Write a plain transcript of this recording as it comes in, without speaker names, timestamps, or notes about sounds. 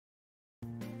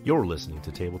You're listening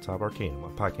to Tabletop Arcanum, a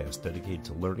podcast dedicated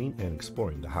to learning and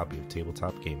exploring the hobby of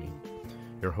tabletop gaming.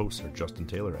 Your hosts are Justin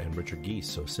Taylor and Richard Geese,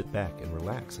 so sit back and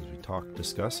relax as we talk,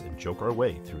 discuss, and joke our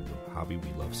way through the hobby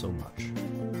we love so much.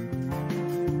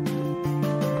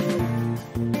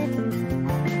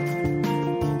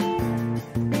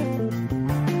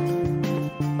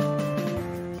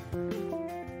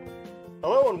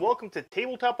 Hello and welcome to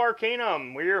Tabletop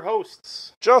Arcanum. We're your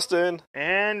hosts, Justin!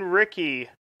 And Ricky.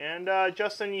 And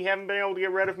Justin, you haven't been able to get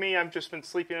rid of me. I've just been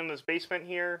sleeping in this basement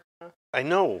here. I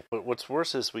know, but what's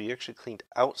worse is we actually cleaned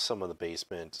out some of the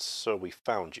basement, so we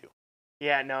found you.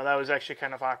 Yeah, no, that was actually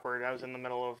kind of awkward. I was in the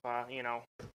middle of,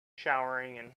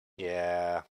 showering and...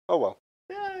 Yeah. Oh, well.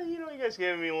 Yeah, you guys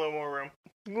gave me a little more room.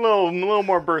 A little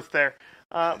more berth there.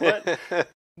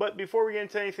 But before we get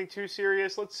into anything too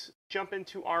serious, let's jump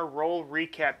into our role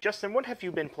recap. Justin, what have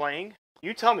you been playing?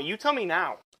 You tell me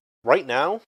now. Right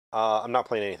now, I'm not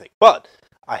playing anything, but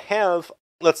I have...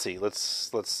 Let's see.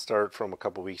 Let's start from a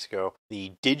couple weeks ago.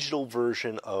 The digital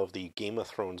version of the Game of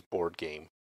Thrones board game,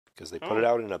 because they put it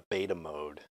out in a beta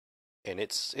mode, and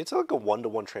it's like a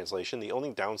 1-to-1 translation. The only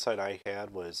downside I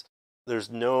had was there's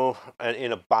no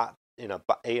in a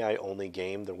AI only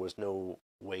game. There was no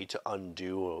way to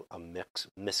undo a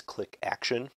misclick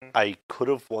action. I could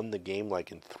have won the game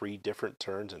like in 3 different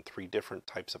turns and 3 different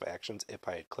types of actions if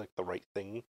I had clicked the right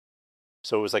thing.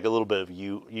 So it was like a little bit of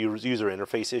user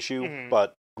interface issue,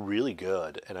 but really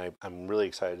good. And I'm really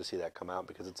excited to see that come out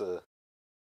because it's a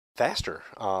faster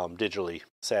digitally,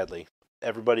 sadly.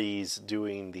 Everybody's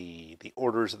doing the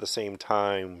orders at the same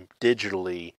time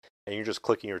digitally, and you're just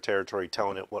clicking your territory,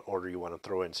 telling it what order you want to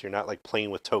throw in. So you're not like playing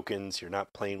with tokens. You're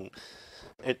not playing...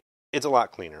 It's a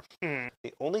lot cleaner.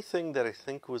 The only thing that I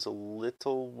think was a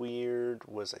little weird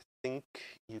was I think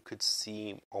you could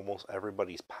see almost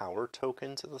everybody's power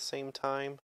tokens at the same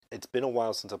time. It's been a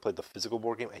while since I played the physical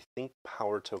board game. I think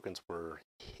power tokens were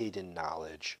hidden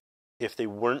knowledge. If they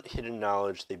weren't hidden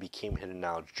knowledge, they became hidden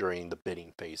knowledge during the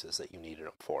bidding phases that you needed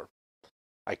them for.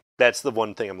 That's the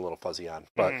one thing I'm a little fuzzy on.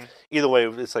 But either way,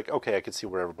 it's like, okay, I could see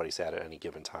where everybody's at any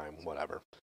given time, whatever.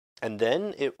 And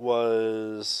then it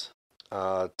was...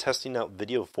 testing out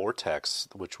Video Vortex,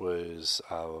 which was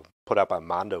put out by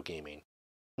Mondo Gaming.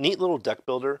 Neat little deck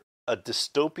builder, a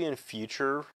dystopian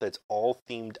future that's all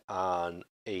themed on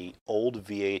a old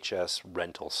VHS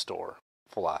rental store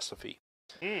philosophy.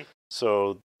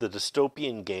 So the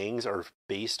dystopian gangs are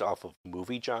based off of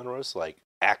movie genres like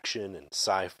action and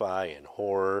sci-fi and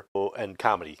horror and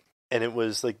comedy. And it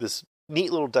was like this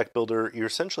neat little deck builder. You're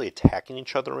essentially attacking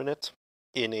each other in it.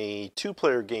 In a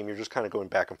 2-player game, you're just kind of going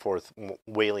back and forth,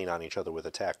 wailing on each other with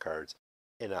attack cards.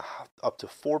 Up to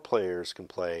 4 players can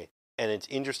play, and it's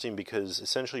interesting because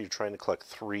essentially you're trying to collect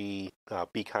 3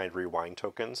 Be Kind Rewind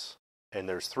tokens, and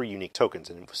there's 3 unique tokens,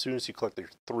 and as soon as you collect the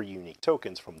 3 unique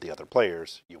tokens from the other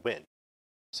players, you win.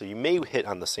 So you may hit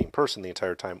on the same person the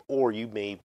entire time, or you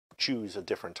may choose a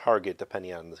different target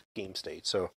depending on the game state.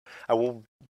 So I'm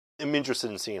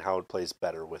interested in seeing how it plays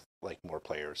better with like more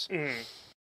players.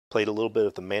 Played a little bit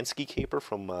of the Mansky Caper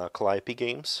from Calliope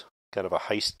Games. Kind of a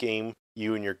heist game.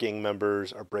 You and your gang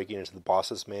members are breaking into the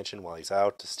boss's mansion while he's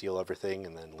out to steal everything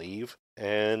and then leave.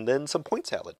 And then some point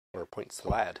salad, or point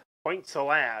salad. Point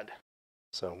salad.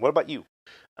 So, what about you?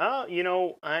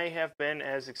 I have been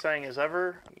as exciting as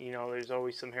ever. There's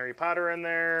always some Harry Potter in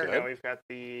there. Good. Now we've got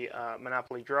the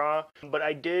Monopoly Draw. But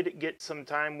I did get some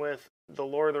time with the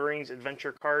Lord of the Rings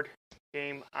adventure card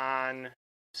game on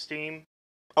Steam.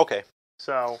 Okay.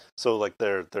 So like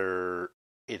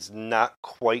it's not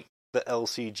quite the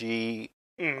LCG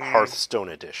Hearthstone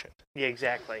edition. Yeah,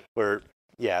 exactly. Where,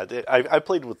 yeah, I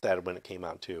played with that when it came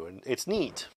out too, and it's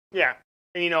neat. Yeah,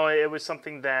 and it was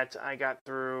something that I got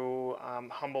through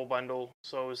Humble Bundle,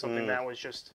 so it was something that was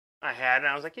just I had, and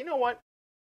I was like, you know what,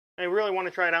 I really want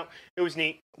to try it out. It was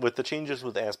neat. With the changes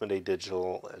with Asmodee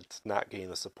Digital, it's not getting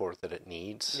the support that it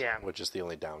needs. Yeah, which is the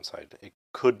only downside. It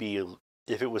could be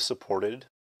if it was supported.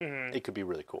 It could be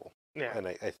really cool. Yeah. And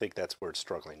I think that's where it's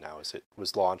struggling now, is it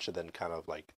was launched and then kind of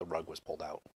like the rug was pulled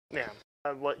out. Yeah.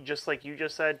 Just like you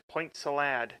just said, Point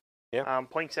Salad. Yeah.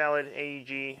 Point Salad,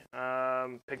 AEG.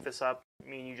 Pick this up. I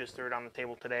mean, you just threw it on the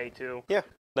table today, too. Yeah.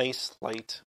 Nice,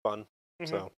 light, fun.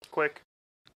 So quick.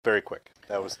 Very quick.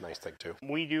 That was a nice thing, too.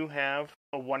 We do have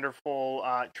a wonderful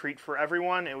treat for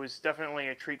everyone. It was definitely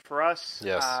a treat for us.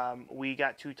 Yes. We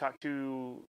got to talk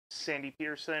to Sandy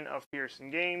Petersen of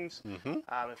Petersen Games.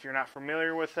 If you're not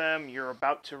familiar with him, you're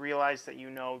about to realize that you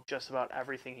know just about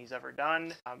everything he's ever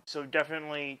done. So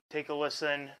definitely take a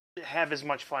listen. Have as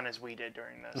much fun as we did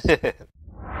during this.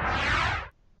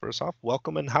 First off,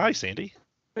 welcome and hi, Sandy.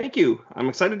 Thank you. I'm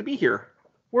excited to be here.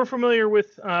 we're familiar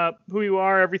with who you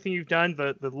are, everything you've done,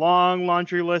 the long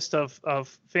laundry list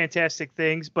of fantastic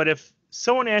things. But if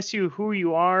someone asks you who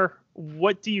you are,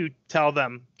 what do you tell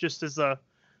them, just as a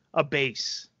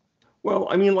base? Well,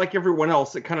 I mean, like everyone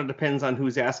else, it kind of depends on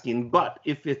who's asking. But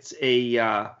if it's in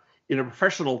a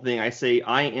professional thing, I say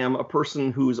I am a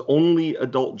person whose only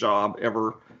adult job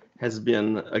ever has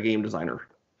been a game designer.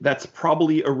 That's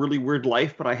probably a really weird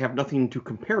life, but I have nothing to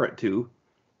compare it to,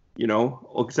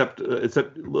 except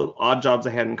little odd jobs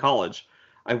I had in college.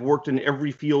 I've worked in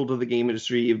every field of the game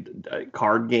industry,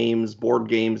 card games, board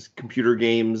games, computer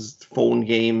games, phone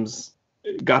games,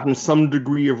 gotten some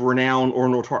degree of renown or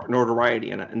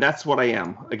notoriety in it. And that's what I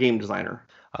am, a game designer.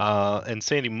 And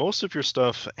Sandy, most of your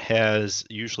stuff has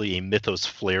usually a mythos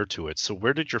flair to it. So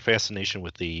where did your fascination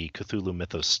with the Cthulhu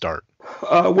mythos start?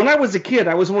 When I was a kid,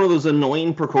 I was one of those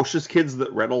annoying, precocious kids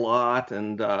that read a lot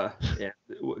and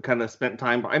kind of spent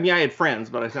time. I mean, I had friends,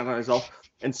 but I spent time myself.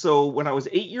 And so when I was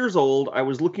 8 years old, I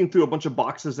was looking through a bunch of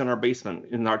boxes in our basement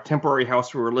in our temporary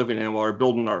house we were living in while we were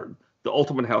building the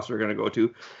ultimate house we were going to go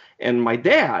to. And my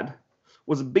dad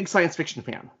was a big science fiction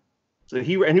fan. So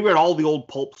he read all the old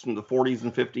pulps from the 40s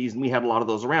and 50s, and we had a lot of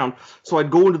those around. So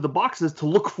I'd go into the boxes to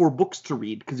look for books to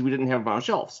read because we didn't have them on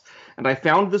shelves. And I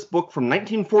found this book from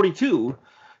 1942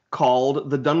 called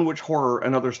The Dunwich Horror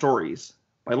and Other Stories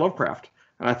by Lovecraft.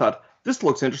 And I thought, this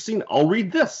looks interesting. I'll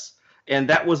read this. And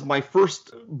that was my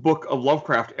first book of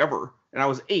Lovecraft ever. And I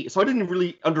was 8, so I didn't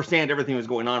really understand everything that was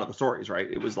going on in the stories,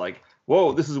 right? It was like,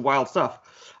 whoa, this is wild stuff.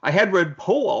 I had read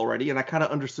Poe already, and I kind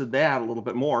of understood that a little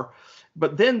bit more.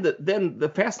 But then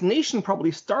the fascination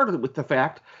probably started with the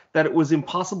fact that it was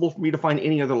impossible for me to find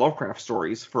any other Lovecraft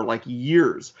stories for like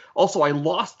years. Also, I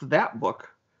lost that book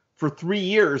for 3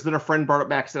 years. Then a friend brought it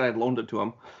back, said I'd loaned it to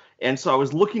him. And so I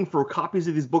was looking for copies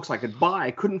of these books I could buy.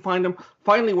 I couldn't find them.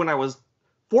 Finally, when I was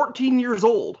 14 years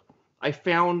old, I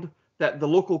found that the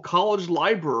local college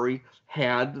library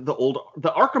had the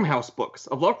Arkham House books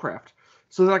of Lovecraft,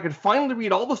 so that I could finally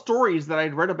read all the stories that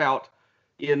I'd read about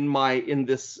in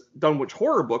this Dunwich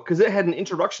Horror book, because it had an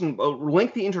introduction, a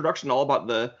lengthy introduction all about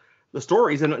the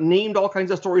stories, and it named all kinds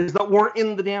of stories that weren't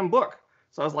in the damn book.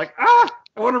 So I was like, I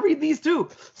want to read these too.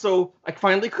 So I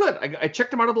finally could. I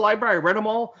checked them out of the library. I read them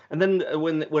all. And then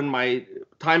when my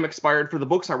time expired for the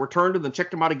books, I returned and then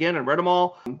checked them out again and read them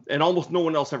all. And almost no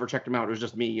one else ever checked them out. It was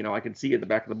just me. I could see at the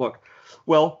back of the book.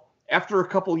 Well, after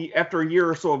a year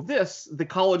or so of this, the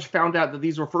college found out that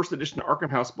these were first edition Arkham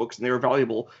House books and they were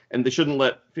valuable and they shouldn't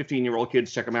let 15-year-old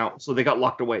kids check them out. So they got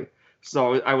locked away.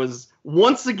 So I was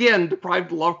once again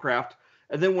deprived of Lovecraft.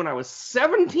 And then when I was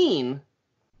 17,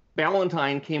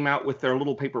 Ballantine came out with their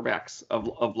little paperbacks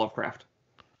of Lovecraft.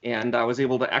 And I was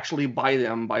able to actually buy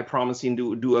them by promising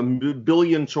to do a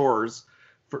billion chores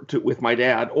with my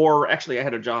dad. Or actually, I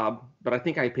had a job, but I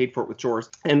think I paid for it with chores.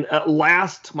 And at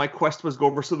last, my quest was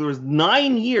over. So there was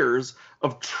 9 years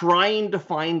of trying to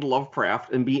find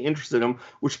Lovecraft and be interested in him,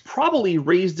 which probably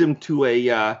raised him to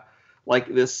a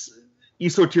this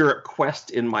esoteric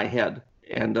quest in my head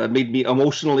and made me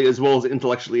emotionally as well as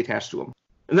intellectually attached to him.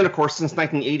 And then, of course, since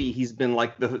 1980, he's been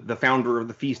like the founder of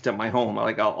the feast at my home.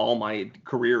 Like all my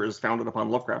career is founded upon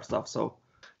Lovecraft stuff. So,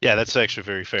 yeah, that's actually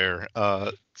very fair.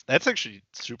 That's actually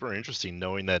super interesting,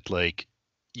 knowing that like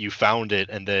you found it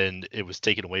and then it was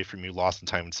taken away from you, lost in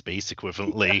time and space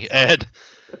equivalently,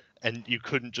 and you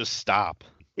couldn't just stop.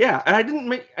 Yeah, and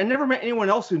I never met anyone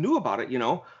else who knew about it.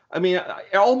 I mean,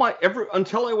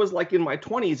 until I was like in my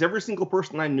 20s, every single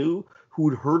person I knew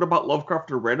who'd heard about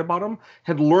Lovecraft or read about him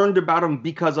had learned about him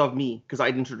because of me, because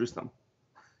I'd introduced them.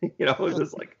 It was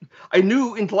just like, I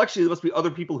knew intellectually there must be other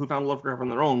people who found Lovecraft on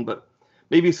their own, but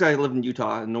maybe it's because I live in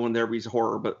Utah and no one there reads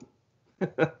horror, but...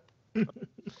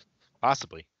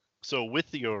 Possibly. So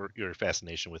with your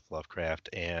fascination with Lovecraft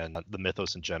and the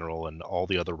mythos in general and all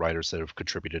the other writers that have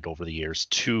contributed over the years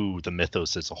to the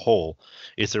mythos as a whole,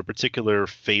 is there a particular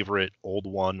favorite old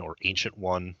one or ancient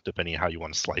one, depending on how you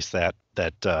want to slice that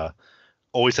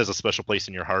always has a special place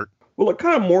in your heart? Well, it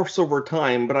kind of morphs over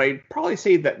time, but I'd probably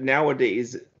say that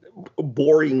nowadays,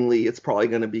 boringly, it's probably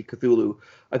going to be Cthulhu.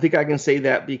 I think I can say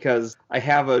that because I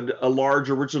have a large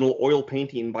original oil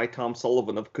painting by Tom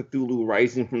Sullivan of Cthulhu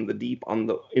rising from the deep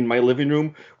in my living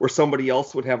room, where somebody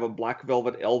else would have a Black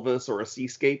Velvet Elvis or a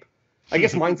seascape. I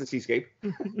guess mine's a seascape.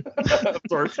 Of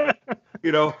course.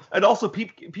 And also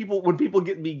people when people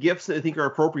get me gifts that I think are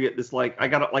appropriate, this like I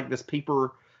got like this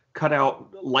paper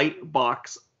cutout light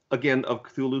box again of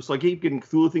Cthulhu. So I keep getting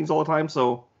Cthulhu things all the time.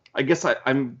 So I guess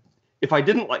I'm if I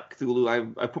didn't like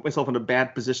Cthulhu, I put myself in a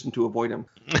bad position to avoid him.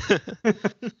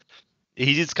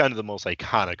 He's kind of the most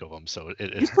iconic of them. So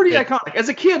he's pretty iconic. As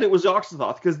a kid, it was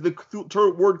Yogg-Sothoth because the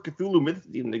word Cthulhu myth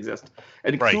didn't exist,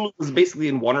 and Cthulhu was basically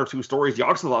in one or two stories.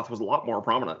 Yogg-Sothoth was a lot more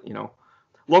prominent.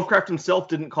 Lovecraft himself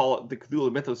didn't call it the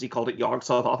Cthulhu mythos; he called it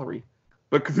Yogg-Sothothery.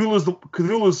 But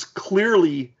Cthulhu's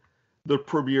clearly the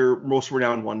premier, most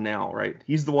renowned one now, right?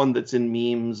 He's the one that's in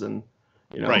memes and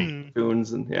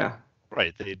cartoons and yeah.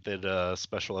 Right, they did a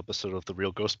special episode of The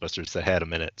Real Ghostbusters that had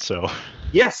him in it. So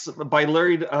yes, by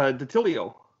Larry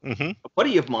DiTilio, a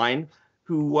buddy of mine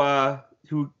who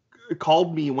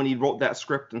called me when he wrote that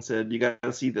script and said, "You got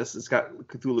to see this. It's got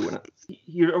Cthulhu in it."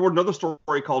 He wrote another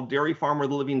story called Dairy Farmer of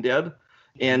the Living Dead,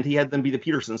 and he had them be the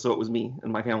Petersens, so it was me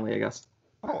and my family, I guess.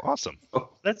 Oh, awesome!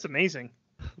 That's amazing.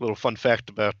 A little fun fact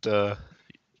about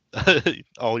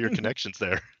all your connections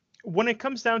there. When it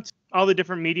comes down to all the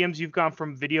different mediums, you've gone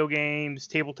from video games,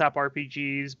 tabletop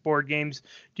RPGs, board games.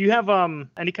 Do you have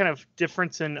any kind of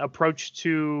difference in approach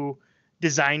to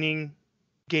designing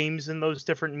games in those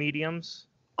different mediums?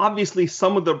 Obviously,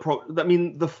 some of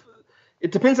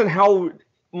it depends on how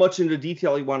much into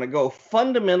detail you want to go.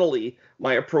 Fundamentally,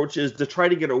 my approach is to try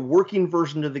to get a working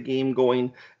version of the game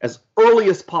going as early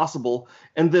as possible,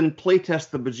 and then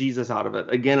playtest the bejesus out of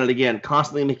it again and again,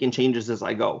 constantly making changes as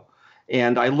I go.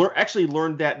 And I actually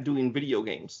learned that doing video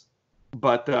games.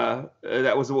 But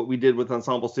that was what we did with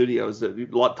Ensemble Studios.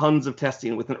 Tons of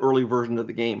testing with an early version of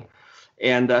the game.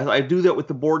 And I do that with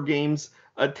the board games.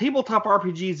 Tabletop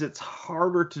RPGs, it's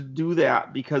harder to do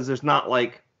that because there's not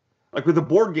like with a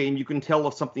board game, you can tell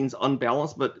if something's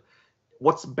unbalanced, but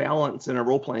what's balance in a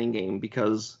role-playing game?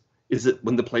 Because is it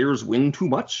when the players win too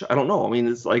much? I don't know. I mean,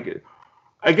 it's like,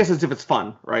 I guess it's if it's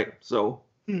fun, right? So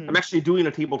I'm actually doing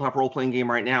a tabletop role-playing game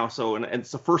right now. So, and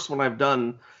it's the first one I've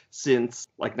done since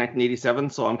like 1987.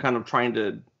 So I'm kind of trying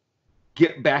to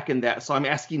get back in that. So I'm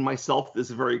asking myself this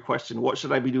very question: what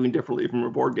should I be doing differently from a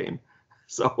board game?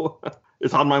 So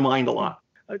it's on my mind a lot.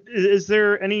 Is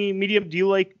there any medium? Do you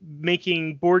like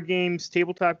making board games,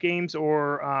 tabletop games,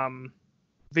 or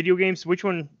video games? Which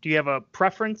one do you have a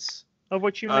preference of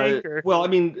what you make? Or? Well, I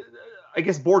mean, I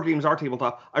guess board games are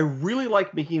tabletop. I really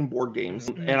like making board games.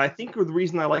 And I think the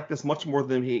reason I like this much more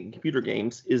than making computer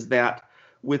games is that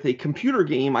with a computer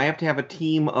game, I have to have a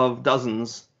team of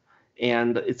dozens.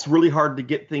 And it's really hard to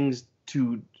get things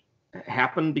to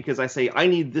happen because I say, I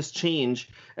need this change.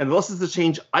 And unless it's a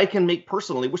change I can make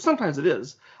personally, which sometimes it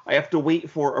is, I have to wait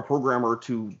for a programmer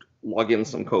to log in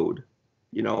some code,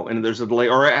 and there's a delay.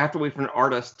 Or I have to wait for an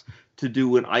artist to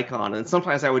do an icon. And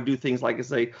sometimes I would do things like I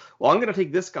say, well, I'm going to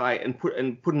take this guy and put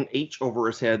an H over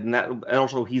his head, and that'll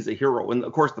show he's a hero. And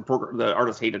of course, the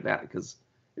artist hated that because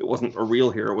it wasn't a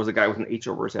real hero; it was a guy with an H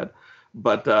over his head.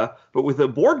 But with a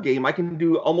board game, I can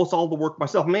do almost all the work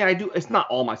myself. I mean, it's not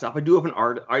all myself. I do have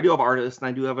artists, and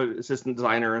I do have an assistant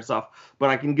designer and stuff. But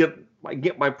I can get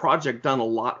my project done a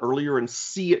lot earlier and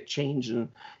see it change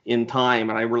in time,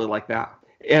 and I really like that.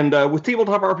 And with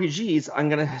tabletop RPGs, I'm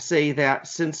going to say that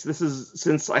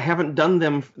since I haven't done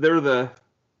them, they're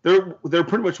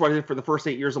pretty much what I did for the first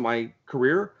 8 years of my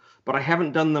career, but I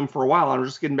haven't done them for a while. I'm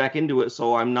just getting back into it,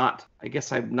 so I'm not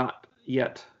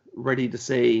yet ready to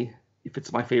say if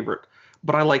it's my favorite.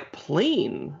 But I like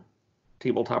playing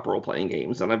tabletop role-playing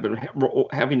games, and I've been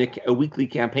having a weekly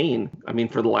campaign,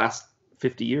 for the last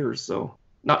 50 years, so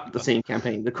not the same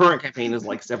campaign. The current campaign is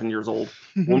like 7 years old.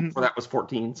 One before that was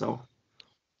 14, so...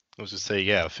 I was just say,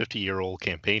 yeah, a 50-year-old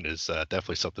campaign is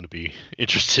definitely something to be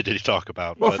interested in to talk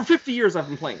about. Well, for 50 years I've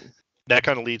been playing. That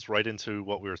kind of leads right into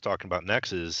what we were talking about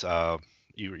next is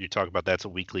you talk about that's a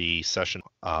weekly session.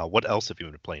 What else have you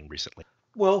been playing recently?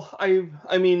 Well,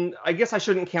 I guess I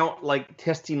shouldn't count like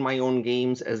testing my own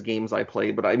games as games I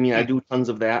play, but I do tons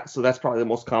of that, so that's probably the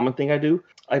most common thing I do.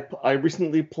 I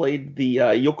recently played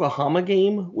the Yokohama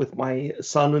game with my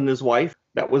son and his wife.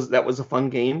 That was a fun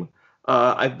game.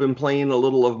 I've been playing a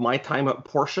little of My Time at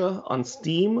Portia on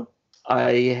Steam.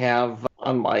 I have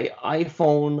on my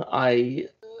iPhone, I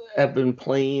have been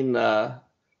playing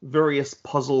various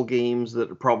puzzle games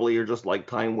that probably are just like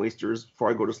time wasters before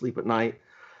I go to sleep at night.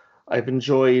 I've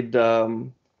enjoyed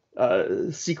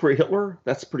Secret Hitler.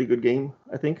 That's a pretty good game,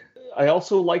 I think. I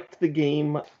also liked the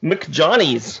game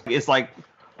McJohnny's. It's like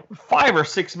 5 or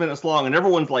 6 minutes long, and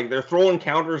everyone's like, they're throwing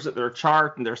counters at their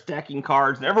chart, and they're stacking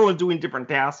cards, and everyone's doing different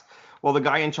tasks. Well, the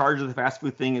guy in charge of the fast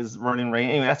food thing is running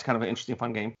rain. Anyway, that's kind of an interesting,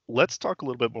 fun game. Let's talk a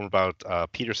little bit more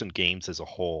about Petersen Games as a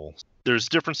whole. There's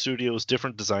different studios,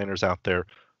 different designers out there.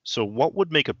 So what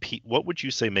would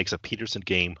you say makes a Petersen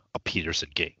game a Petersen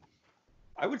game?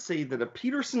 I would say that a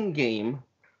Petersen game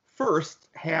first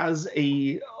has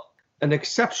an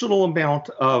exceptional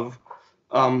amount of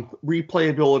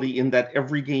replayability in that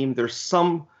every game there's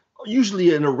some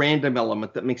usually in a random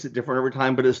element that makes it different every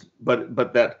time,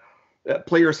 but that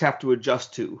players have to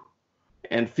adjust to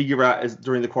and figure out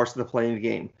during the course of the playing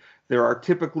game. There are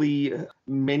typically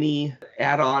many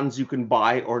add-ons you can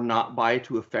buy or not buy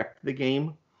to affect the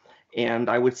game. And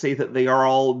I would say that they are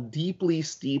all deeply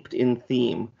steeped in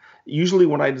theme. Usually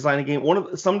when I design a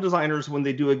game, some designers, when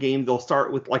they do a game, they'll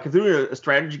start with, like if they're doing a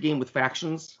strategy game with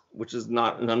factions, which is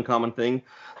not an uncommon thing,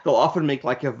 they'll often make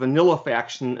like a vanilla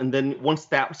faction. And then once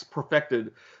that's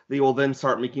perfected, they will then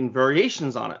start making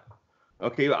variations on it.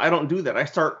 Okay, I don't do that. I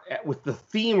start with the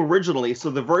theme originally.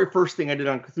 So the very first thing I did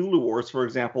on Cthulhu Wars, for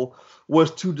example, was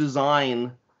to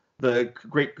design the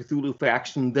Great Cthulhu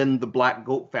faction, then the Black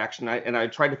Goat faction. And I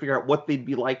tried to figure out what they'd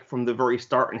be like from the very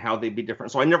start and how they'd be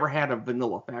different. So I never had a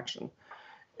vanilla faction.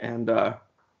 And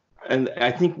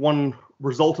I think one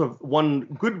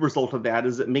good result of that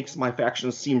is it makes my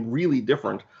factions seem really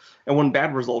different. And one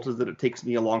bad result is that it takes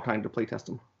me a long time to playtest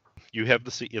them. You have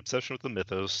the obsession with the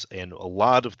mythos, and a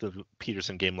lot of the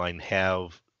Petersen game line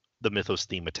have the mythos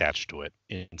theme attached to it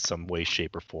in some way,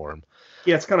 shape, or form.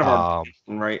 Yeah, it's kind of hard,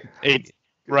 right?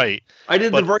 Right. I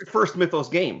did the very first mythos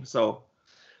game, so.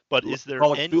 But is there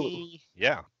any?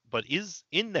 Yeah. But is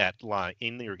in that line,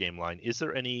 in your game line, is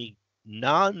there any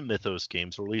non-mythos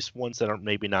games, or at least ones that are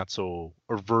maybe not so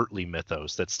overtly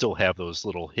mythos, that still have those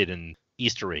little hidden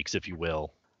Easter eggs, if you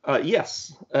will?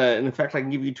 Yes. And in fact, I can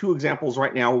give you two examples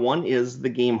right now. One is the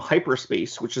game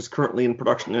Hyperspace, which is currently in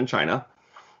production in China.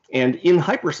 And in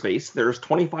Hyperspace, there's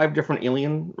 25 different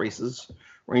alien races,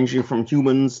 ranging from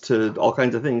humans to all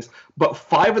kinds of things. But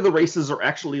 5 of the races are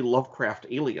actually Lovecraft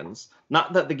aliens.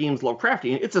 Not that the game's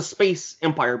Lovecraftian. It's a space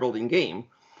empire building game.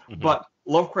 Mm-hmm. But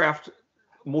Lovecraft,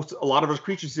 a lot of his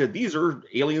creatures said, these are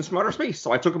aliens from outer space.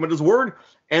 So I took him at his word,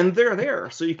 and they're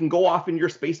there. So you can go off in your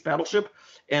space battleship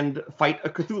and fight a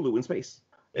Cthulhu in space.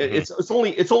 Mm-hmm.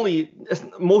 It's only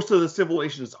most of the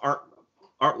civilizations aren't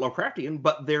Lovecraftian,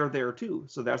 but they're there too.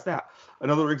 So that's that.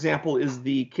 Another example is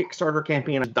the Kickstarter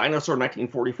campaign Dinosaur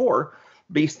 1944,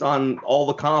 based on all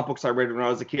the comic books I read when I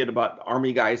was a kid about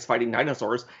army guys fighting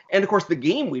dinosaurs. And of course, the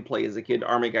game we play as a kid,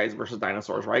 Army Guys versus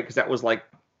Dinosaurs, right? Because that was like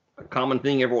a common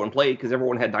thing everyone played because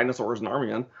everyone had dinosaurs and army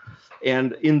men.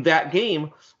 And in that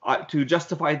game, to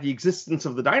justify the existence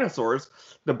of the dinosaurs,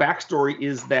 the backstory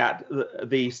is that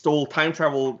they stole time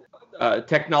travel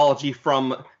technology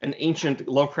from an ancient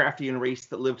Lovecraftian race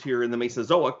that lived here in the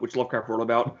Mesozoic, which Lovecraft wrote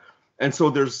about. And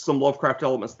so there's some Lovecraft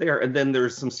elements there. And then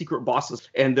there's some secret bosses.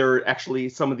 And there are actually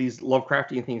some of these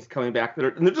Lovecraftian things coming back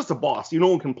and they're just a boss. No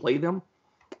one can play them.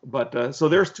 But so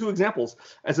there's 2 examples.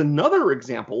 As another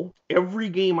example, every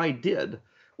game I did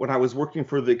when I was working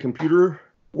for the computer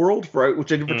world,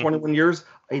 which I did for 21 years,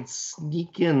 I'd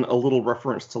sneak in a little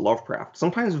reference to Lovecraft,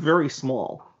 sometimes very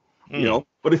small. You know,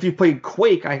 but if you played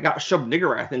Quake, I got shoved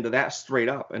Niggurath into that straight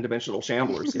up, and Dimensional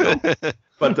Shamblers. You know,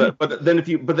 but then if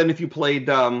you played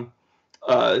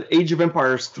Age of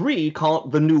Empires 3, call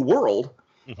it the New World,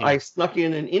 I snuck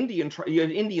in an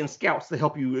Indian scouts to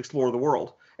help you explore the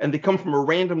world, and they come from a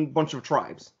random bunch of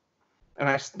tribes, and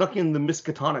I snuck in the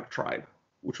Miskatonic tribe,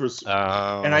 which was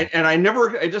sometimes you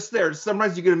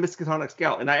get a Miskatonic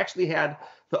scout, and I actually had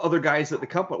the other guys at the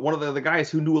company, one of the other guys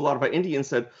who knew a lot about Indians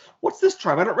said, "What's this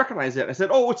tribe? I don't recognize it." I said,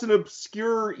 "Oh, it's an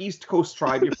obscure East Coast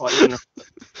tribe. You probably,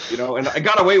 you know," and I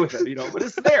got away with it, but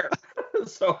it's there.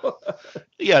 So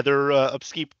yeah, they're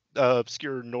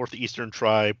obscure northeastern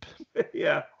tribe.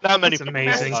 Yeah, not many. It's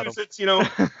amazing. Massachusetts,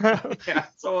 yeah.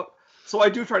 So I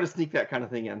do try to sneak that kind of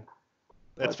thing in.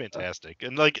 That's fantastic,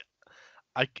 and like.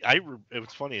 It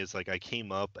was funny. It's like I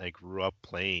came up, I grew up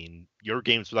playing your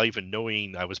games without even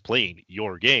knowing I was playing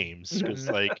your games. Because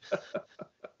like,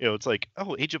 it's like,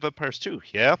 oh, Age of Empires 2.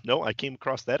 Yeah, no, I came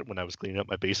across that when I was cleaning up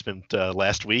my basement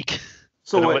last week.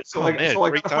 So I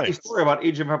got a funny story about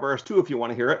Age of Empires 2 if you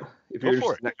want to hear it. If you're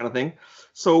interested in that kind of thing.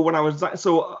 So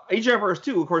Age of Empires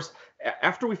 2, of course,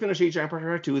 after we finished Age of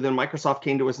Empires 2, then Microsoft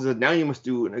came to us and said, now you must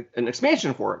do an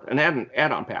expansion for it, an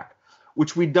add-on pack,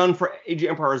 which we'd done for Age of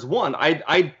Empires 1.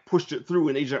 I pushed it through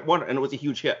in Age of Empires 1, and it was a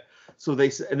huge hit. So they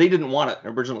didn't want it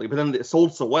originally, but then it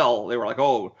sold so well, they were like,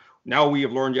 oh, now we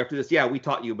have learned you have to do this. Yeah, we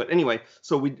taught you. But anyway,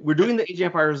 so we're doing the Age of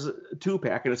Empires 2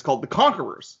 pack, and it's called The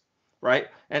Conquerors, right?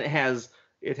 And it has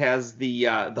the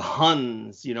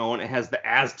Huns, and it has the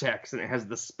Aztecs, and it has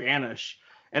the Spanish,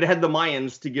 and it had the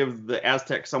Mayans to give the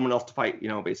Aztecs someone else to fight,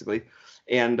 basically.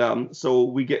 And so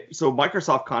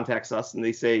Microsoft contacts us, and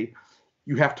they say,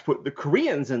 you have to put the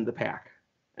Koreans in the pack.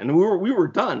 And we were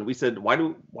done. We said, why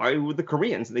would the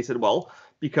Koreans? And they said, well,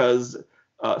 because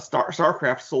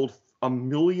StarCraft sold 1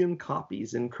 million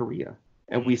copies in Korea.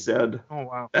 And we said, oh,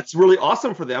 wow, that's really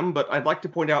awesome for them. But I'd like to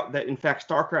point out that, in fact,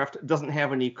 StarCraft doesn't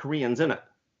have any Koreans in it.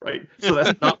 right? So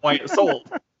that's not why it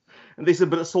sold. And they said,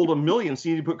 but it sold 1 million, so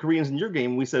you need to put Koreans in your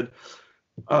game. We said,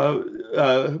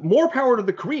 more power to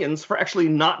the Koreans for actually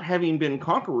not having been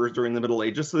conquerors during the Middle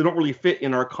Ages, so they don't really fit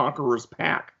in our conquerors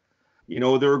pack.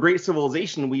 They're a great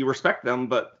civilization. We respect them,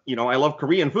 but, I love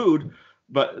Korean food.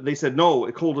 But they said, no,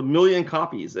 it sold 1 million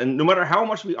copies. And no matter how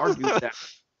much we argued that,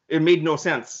 it made no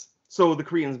sense. So the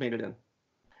Koreans made it in.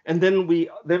 And then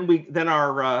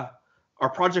our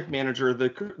project manager, the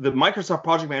Microsoft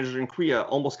project manager in Korea,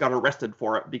 almost got arrested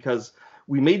for it because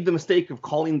we made the mistake of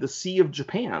calling the Sea of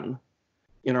Japan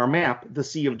in our map the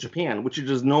Sea of Japan, which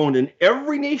is known in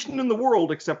every nation in the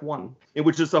world except one,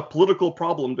 which is a political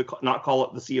problem to not call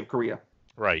it the Sea of Korea.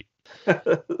 Right.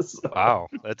 Wow,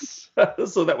 that's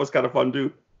so that was kind of fun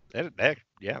too.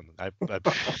 Yeah, I'm kind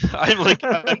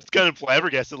of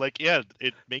flabbergasted. Like, yeah,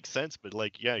 it makes sense, but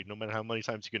like, yeah, no matter how many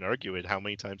times you can argue it, how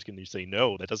many times can you say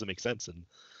no? That doesn't make sense. And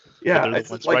yeah, they're the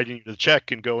ones writing the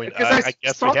check and going, I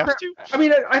guess we have to. I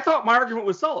mean, I thought my argument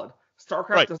was solid.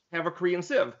 StarCraft doesn't have a Korean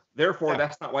civ, therefore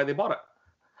that's not why they bought it.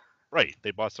 Right,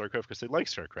 they bought StarCraft because they like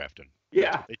StarCraft, and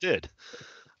they did.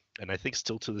 And I think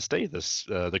still to this day,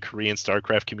 the Korean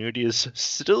StarCraft community is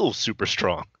still super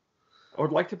strong. I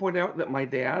would like to point out that my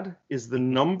dad is the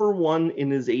 #1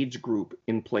 in his age group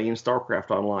in playing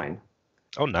StarCraft online.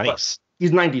 Oh, nice. But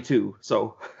he's 92,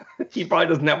 so he probably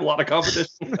doesn't have a lot of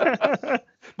competition.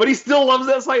 But he still loves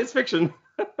that science fiction.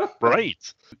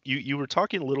 Right. You were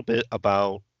talking a little bit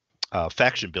about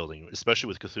faction building, especially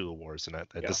with Cthulhu Wars, and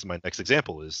this is my next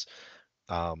example is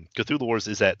Cthulhu Wars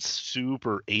is that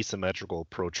super asymmetrical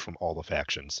approach from all the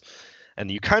factions. And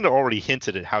you kind of already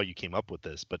hinted at how you came up with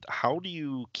this, but how do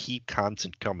you keep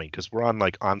content coming? Because we're on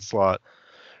like Onslaught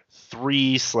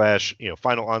 3 /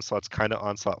 Final Onslaught's kind of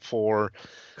Onslaught 4.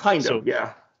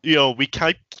 We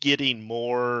kept getting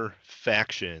more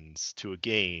factions to a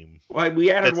game. Well, we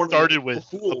added one started with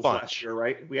a bunch last year,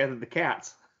 right? We added the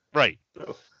cats. Right.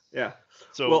 So, yeah.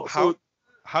 So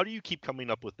how do you keep coming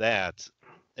up with that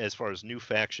as far as new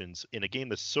factions in a game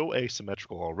that's so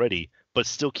asymmetrical already, but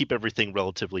still keep everything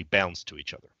relatively balanced to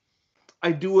each other?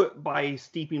 I do it by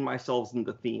steeping myself in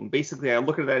the theme. Basically, I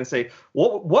look at that and say,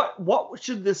 what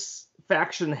should this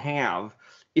faction have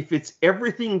if it's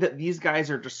everything that these guys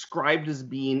are described as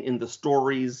being in the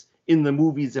stories, in the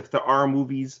movies, if there are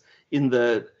movies, in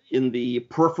the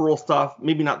peripheral stuff,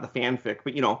 maybe not the fanfic,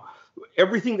 but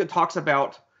everything that talks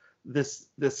about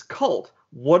this cult,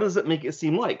 what does it make it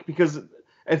seem like?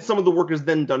 And some of the work is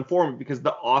then done for me because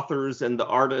the authors and the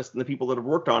artists and the people that have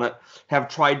worked on it have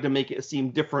tried to make it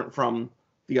seem different from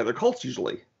the other cults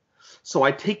usually. So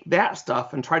I take that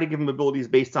stuff and try to give them abilities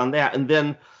based on that. And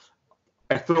then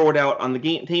I throw it out on the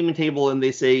gaming table and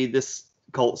they say this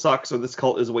cult sucks or this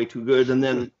cult is way too good. And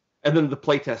then the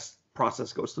playtest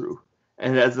process goes through.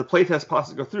 And as the playtest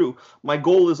process goes through, my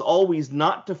goal is always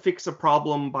not to fix a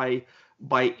problem by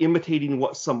imitating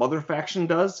what some other faction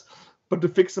does, but to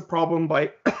fix the problem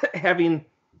by having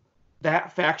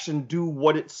that faction do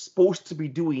what it's supposed to be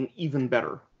doing even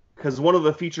better. Because one of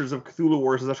the features of Cthulhu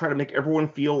Wars is I try to make everyone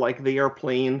feel like they are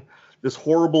playing this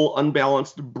horrible,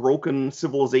 unbalanced, broken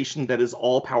civilization that is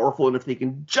all-powerful, and if they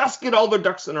can just get all their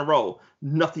ducks in a row,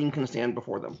 nothing can stand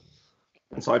before them.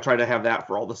 And so I try to have that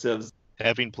for all the civs.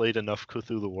 Having played enough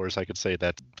Cthulhu Wars, I could say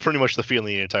that's pretty much the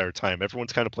feeling the entire time.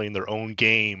 Everyone's kind of playing their own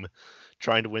game,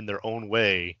 trying to win their own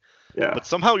way. Yeah. But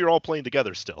somehow you're all playing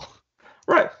together still.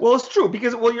 Right. Well, it's true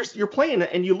because you're playing it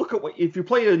and you look at if you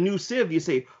play a new civ, you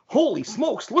say, "Holy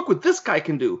smokes! Look what this guy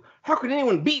can do! How can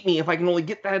anyone beat me if I can only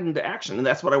get that into action?" And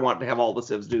that's what I want to have all the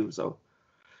civs do. So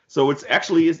it's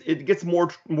actually it gets more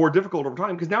difficult over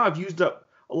time because now I've used up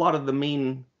a lot of the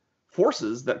main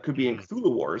forces that could be in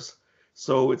Cthulhu Wars.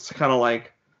 So it's kind of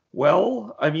like,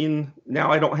 well, I mean,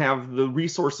 now I don't have the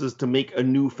resources to make a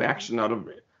new faction out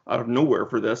of nowhere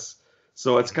for this.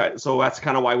 So that's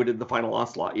kind of why we did the Final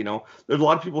Onslaught. There's a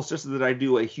lot of people suggested that I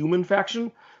do a human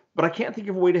faction, but I can't think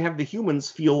of a way to have the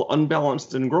humans feel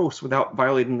unbalanced and gross without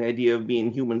violating the idea of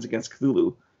being humans against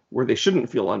Cthulhu, where they shouldn't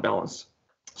feel unbalanced.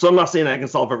 So I'm not saying I can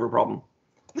solve every problem.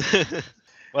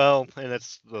 Well, and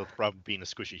that's the problem being a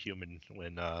squishy human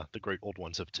when the great old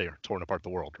ones have torn apart the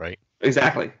world, right?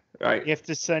 Exactly. Right. You have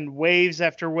to send waves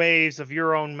after waves of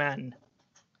your own men.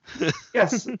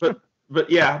 Yes,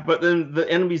 but then the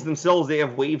enemies themselves, they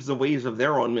have waves of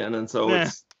their own men, and so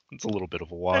it's a little bit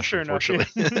of a wash, sure unfortunately.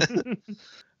 Enough, yeah.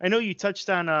 I know you touched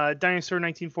on Dinosaur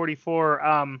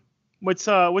 1944.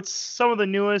 What's some of the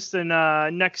newest and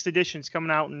next editions coming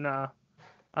out in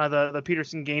the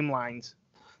Petersen game lines?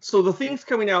 So the things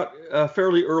coming out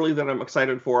fairly early that I'm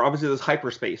excited for, obviously there's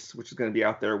Hyperspace, which is going to be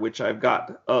out there, which I've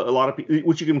got a lot of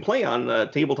which you can play on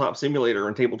Tabletop Simulator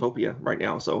and Tabletopia right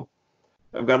now. So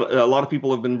I've got a lot of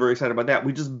people have been very excited about that.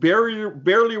 We just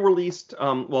barely released,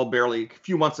 barely a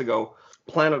few months ago,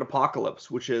 Planet Apocalypse,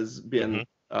 which has been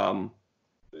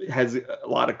has a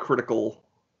lot of critical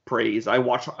praise. I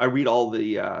read all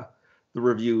the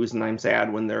reviews, and I'm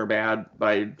sad when they're bad, but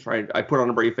I put on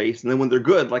a brave face, and then when they're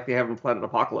good, like they have in Planet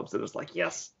Apocalypse, then it's like,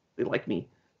 yes, they like me,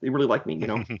 they really like me,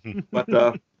 But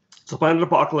so Planet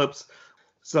Apocalypse.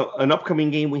 So an upcoming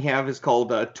game we have is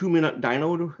called 2 Minute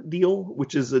Dino Deal,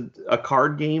 which is a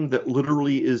card game that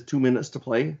literally is 2 minutes to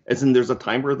play. As in, there's a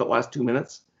timer that lasts 2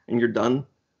 minutes, and you're done.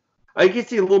 I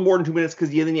guess it's a little more than 2 minutes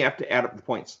because then you have to add up the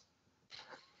points.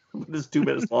 But it's 2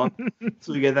 minutes long.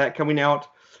 So we get that coming out.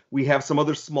 We have some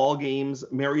other small games.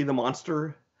 Marry the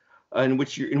Monster, in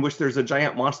which there's a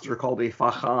giant monster called a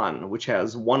Fahan, which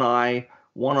has one eye,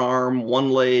 one arm,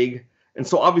 one leg, and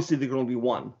so obviously there's going to be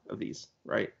one of these,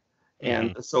 right?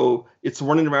 And so it's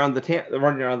running around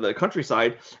the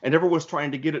countryside, and everyone's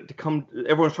trying to get it to come.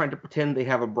 Everyone's trying to pretend they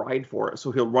have a bride for it.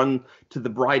 So he'll run to the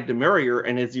bride to marry her,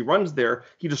 and as he runs there,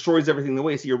 he destroys everything in the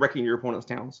way. So you're wrecking your opponent's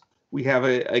towns. We have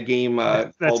a game.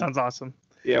 That sounds awesome.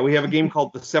 Yeah, we have a game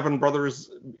called The Seven Brothers,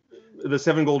 The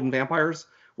Seven Golden Vampires,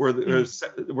 where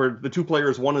the two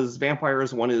players, one is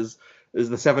vampires, one is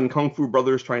the seven kung fu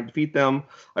brothers trying to defeat them.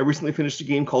 I recently finished a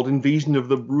game called Invasion of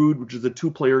the Brood, which is a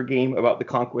 2-player game about the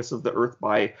conquest of the Earth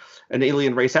by an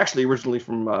alien race, actually originally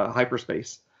from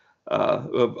hyperspace,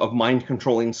 of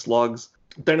mind-controlling slugs.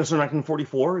 Dinosaur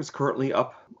 1944 is currently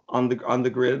up on the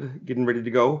grid, getting ready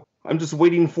to go. I'm just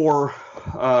waiting for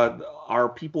our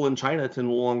people in China to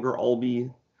no longer all be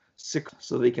sick,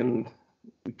 so we can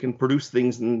produce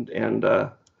things and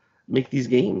make these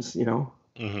games.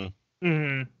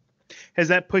 Has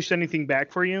that pushed anything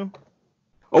back for you?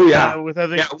 Oh yeah, with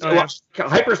other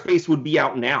Hyperspace would be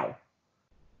out now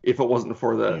if it wasn't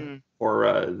for the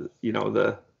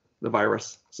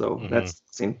virus. So that's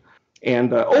the scene.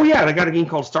 And and I got a game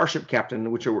called Starship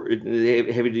Captain, which are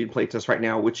heavy duty playtest right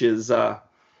now, which is a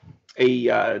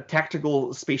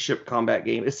tactical spaceship combat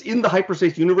game. It's in the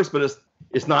hyperspace universe, but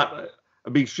it's not a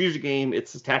big strategic game.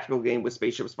 It's a tactical game with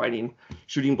spaceships fighting,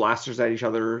 shooting blasters at each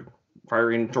other,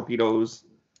 firing torpedoes.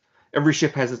 Every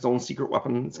ship has its own secret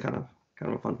weapon. It's kind of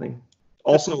a fun thing.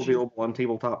 Also available on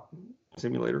Tabletop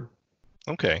Simulator.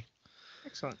 Okay.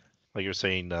 Excellent. Like you're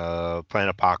saying, Planet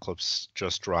Apocalypse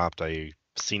just dropped. I've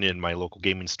seen it in my local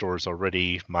gaming stores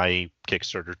already. My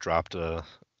Kickstarter dropped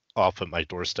off at my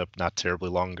doorstep not terribly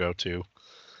long ago too.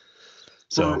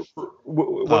 So,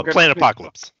 Planet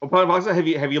Apocalypse. Planet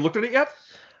Apocalypse. Have you looked at it yet?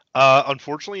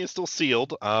 Unfortunately, it's still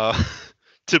sealed.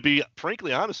 To be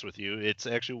frankly honest with you, it's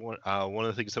actually one of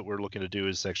the things that we're looking to do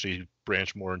is actually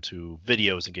branch more into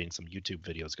videos and getting some YouTube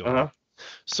videos going. Uh-huh.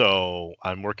 So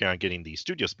I'm working on getting the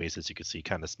studio space, as you can see,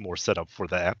 kind of more set up for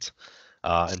that.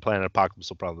 And Planet Apocalypse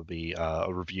will probably be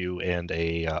a review and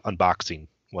a unboxing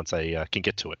once I can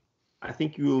get to it. I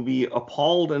think you will be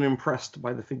appalled and impressed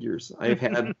by the figures. I've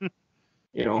had,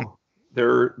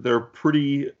 they're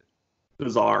pretty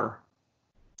bizarre.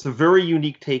 It's a very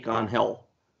unique take on Hell.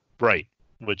 Right.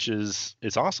 Which is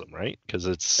awesome, right? Because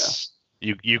it's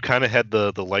you kind of had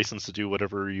the license to do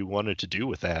whatever you wanted to do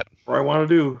with that. Or I want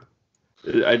to do.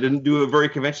 I didn't do it very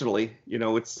conventionally.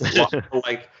 It's a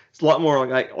lot more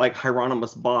like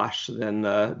Hieronymus Bosch than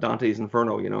Dante's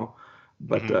Inferno.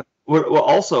 But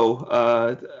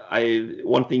also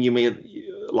one thing you may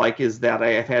like is that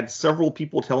I have had several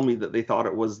people tell me that they thought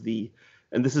it was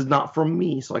and this is not from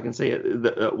me, so I can say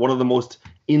it, one of the most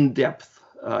in-depth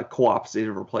co-ops they've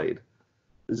ever played.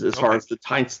 As far as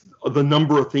the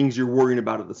number of things you're worrying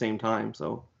about at the same time.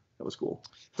 So that was cool.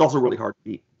 It's also really hard to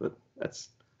beat, but I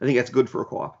think that's good for a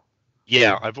co-op.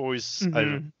 Yeah, I've always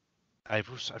I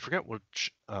forgot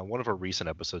which one of our recent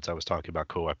episodes I was talking about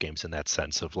co-op games in that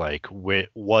sense of like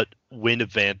what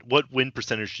win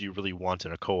percentage do you really want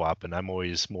in a co-op, and I'm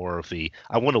always more of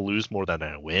I want to lose more than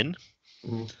I win,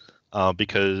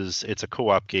 because it's a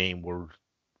co-op game. We're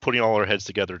putting all our heads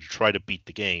together to try to beat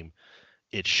the game.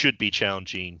 It should be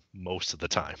challenging most of the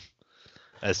time.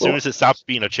 As soon as it stops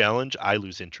being a challenge, I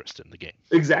lose interest in the game.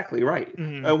 Exactly right.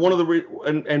 One of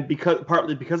the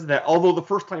partly because of that. Although the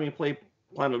first time you play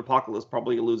Planet Apocalypse,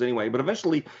 probably you'll lose anyway. But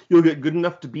eventually you'll get good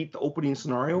enough to beat the opening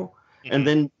scenario, and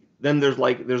then there's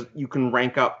you can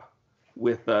rank up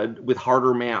with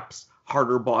harder maps,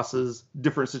 harder bosses,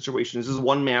 different situations. There's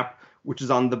one map which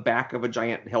is on the back of a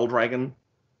giant hell dragon,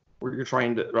 where you're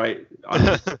trying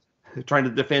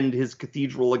to defend his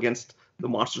cathedral against the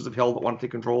monsters of hell that want to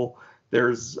take control.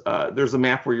 There's a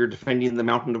map where you're defending the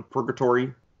mountain of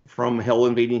purgatory from hell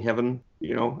invading heaven,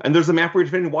 and there's a map where you're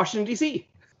defending Washington D.C.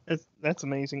 That's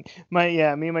amazing. Me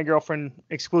and my girlfriend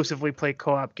exclusively play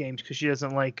co-op games because she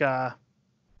doesn't like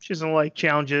She doesn't like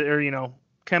challenges or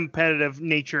competitive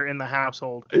nature in the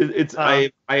household.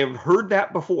 I have heard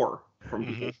that before from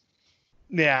people.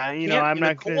 Yeah, I'm in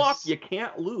not a co-op. You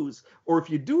can't lose, or if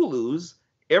you do lose,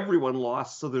 everyone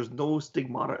lost, so there's no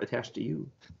stigmata attached to you.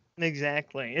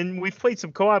 Exactly. And we've played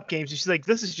some co-op games, and she's like,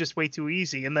 "This is just way too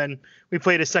easy." And then we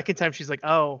played a second time. She's like,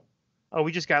 "Oh,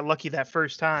 we just got lucky that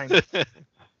first time."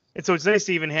 And so it's nice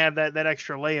to even have that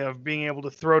extra layer of being able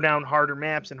to throw down harder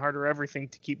maps and harder everything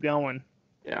to keep going.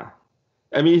 Yeah.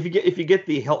 I mean, if you get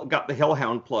the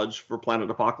Hellhound Plunge for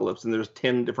Planet Apocalypse, and there's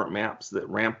 10 different maps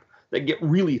that get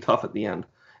really tough at the end.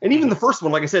 And even the first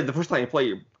one, like I said, the first time you play,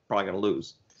 you're probably going to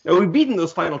lose. Now, we've beaten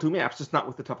those final 2 maps, just not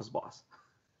with the toughest boss.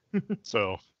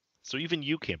 So even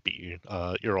you can't beat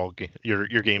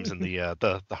your games in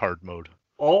the hard mode.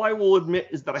 All I will admit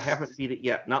is that I haven't beat it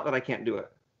yet. Not that I can't do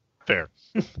it. Fair.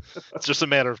 It's just a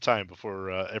matter of time before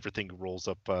everything rolls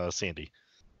up, Sandy.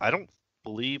 I don't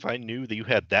believe I knew that you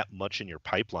had that much in your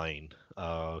pipeline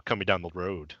coming down the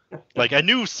road. Like, I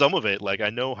knew some of it. Like,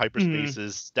 I know Hyperspace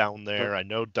is down there. I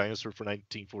know Dinosaur for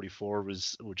 1944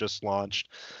 was just launched.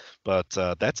 But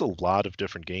that's a lot of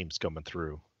different games coming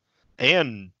through.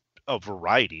 And a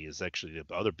variety is actually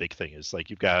the other big thing. Is like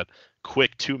you've got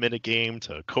quick 2-minute game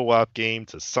to co-op game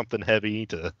to something heavy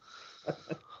to a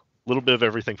little bit of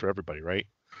everything for everybody, right?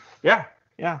 Yeah.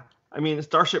 I mean,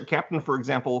 Starship Captain, for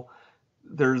example,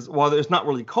 there's not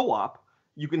really co-op.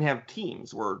 You can have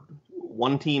teams where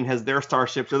one team has their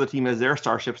starships, the other team has their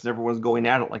starships, and everyone's going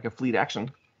at it like a fleet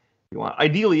action.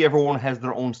 Ideally, everyone has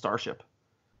their own starship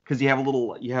because you have a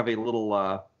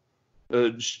little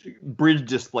bridge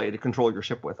display to control your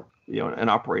ship with, and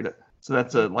operate it. So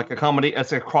that's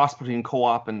that's a cross between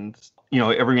co-op and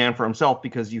every man for himself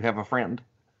because you have a friend.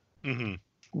 Mm-hmm.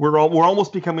 We're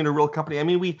almost becoming a real company. I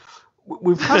mean,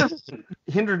 we've kind of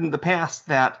hindered in the past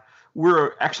that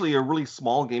we're actually a really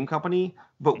small game company,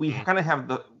 but we kind of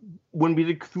have when we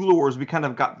did Cthulhu Wars, we kind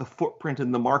of got the footprint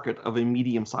in the market of a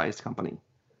medium-sized company.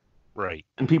 Right.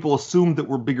 And people assume that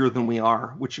we're bigger than we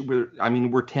are,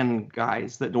 we're 10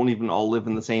 guys that don't even all live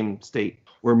in the same state.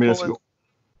 We're minuscule.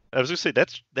 I was going to say,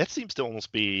 that seems to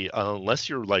almost be, unless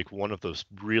you're like one of those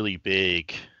really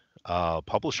big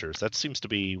publishers, that seems to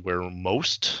be where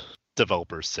most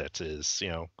developers sit is,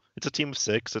 it's a team of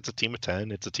 6, it's a team of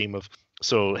 10, it's a team of...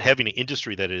 So having an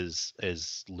industry that is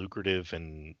as lucrative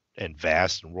and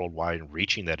vast and worldwide and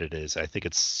reaching that it is, I think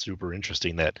it's super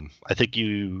interesting that I think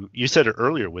you said it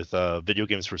earlier with video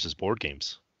games versus board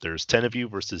games. There's 10 of you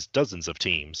versus dozens of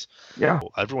teams. Yeah. So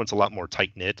everyone's a lot more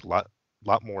tight-knit, a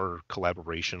lot more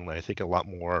collaboration, and I think a lot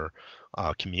more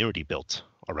community built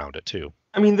around it too.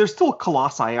 I mean, there's still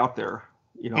colossi out there,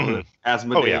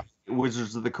 Asmodee,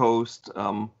 Wizards of the Coast,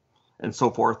 and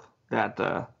so forth, that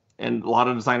and a lot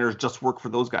of designers just work for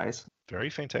those guys. Very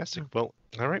fantastic. Well,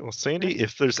 all right. Well, Sandy,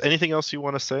 if there's anything else you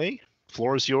want to say,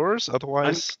 floor is yours.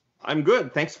 Otherwise, I'm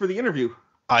good. Thanks for the interview.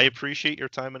 I appreciate your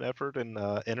time and effort and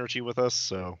energy with us.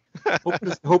 So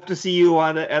hope to see you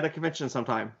at a convention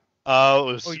sometime.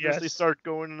 As soon as they start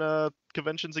going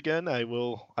conventions again, I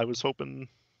was hoping.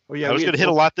 Oh yeah, I was going to hit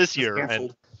a lot this year.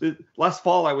 And last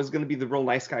fall, I was going to be the real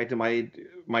nice guy to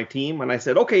my team, and I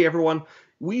said, "Okay, everyone,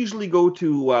 we usually go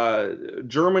to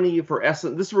Germany for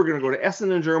Essen. We're going to go to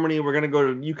Essen in Germany. We're going to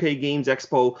go to UK Games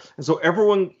Expo, and so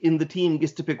everyone in the team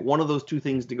gets to pick one of those 2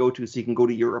 things to go to, so you can go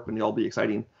to Europe, and it'll all be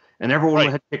exciting." And everyone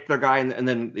had picked their guy, and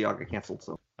then they all got canceled.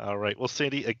 So. All right. Well,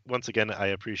 Sandy, once again, I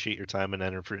appreciate your time and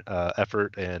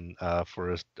effort, and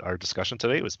for our discussion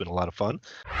today. It's been a lot of fun.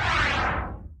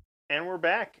 And we're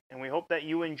back, and we hope that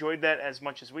you enjoyed that as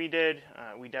much as we did.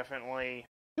 We definitely...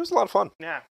 It was a lot of fun.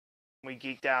 Yeah. We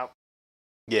geeked out.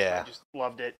 Yeah. I just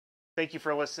loved it. Thank you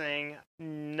for listening.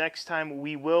 Next time,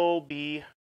 we will be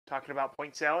talking about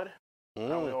Point Salad. We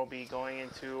will be going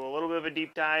into a little bit of a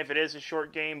deep dive. It is a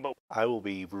short game, but... I will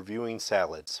be reviewing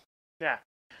salads. Yeah.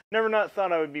 Never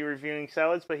thought I would be reviewing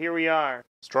salads, but here we are.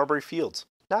 Strawberry Fields.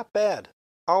 Not bad.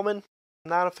 Almond.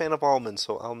 Not a fan of almonds,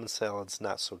 so almond salad's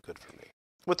not so good for me.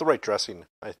 With the right dressing,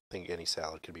 I think any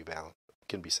salad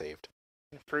can be saved.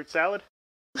 Fruit salad?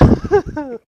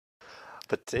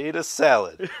 Potato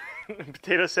salad.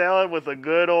 Potato salad with a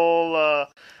good old...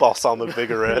 balsamic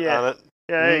vinaigrette on it.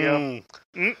 Yeah, there you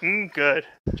go. Good.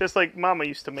 Just like Mama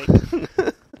used to make.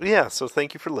 Yeah, so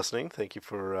thank you for listening. Thank you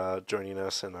for joining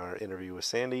us in our interview with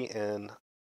Sandy. And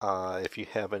if you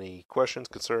have any questions,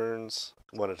 concerns,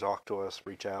 want to talk to us,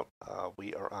 reach out.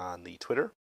 We are on the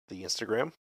Twitter, the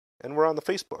Instagram, and we're on the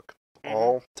Facebook.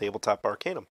 All Tabletop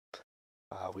Arcanum.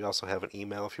 We also have an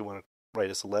email if you want to write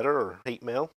us a letter or hate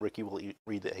mail. Ricky will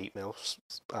read the hate mail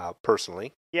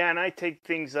personally. Yeah, and I take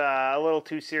things a little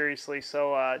too seriously,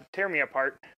 so tear me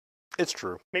apart. It's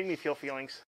true. Make me feel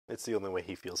feelings. It's the only way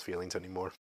he feels feelings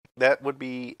anymore. That would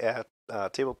be at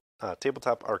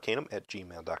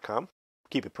tabletop.arcanum@gmail.com.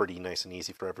 Keep it pretty nice and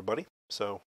easy for everybody.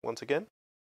 So, once again,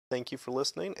 thank you for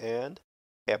listening, and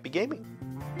happy gaming!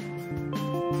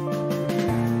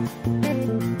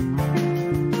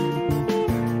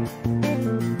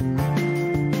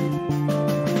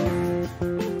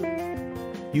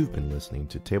 You've been listening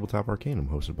to Tabletop Arcanum,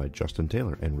 hosted by Justin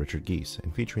Taylor and Richard Geese,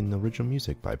 and featuring the original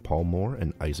music by Paul Moore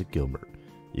and Isaac Gilbert.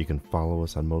 You can follow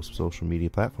us on most social media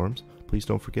platforms. Please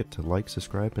don't forget to like,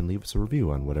 subscribe, and leave us a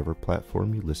review on whatever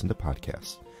platform you listen to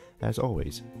podcasts. As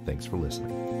always, thanks for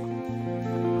listening.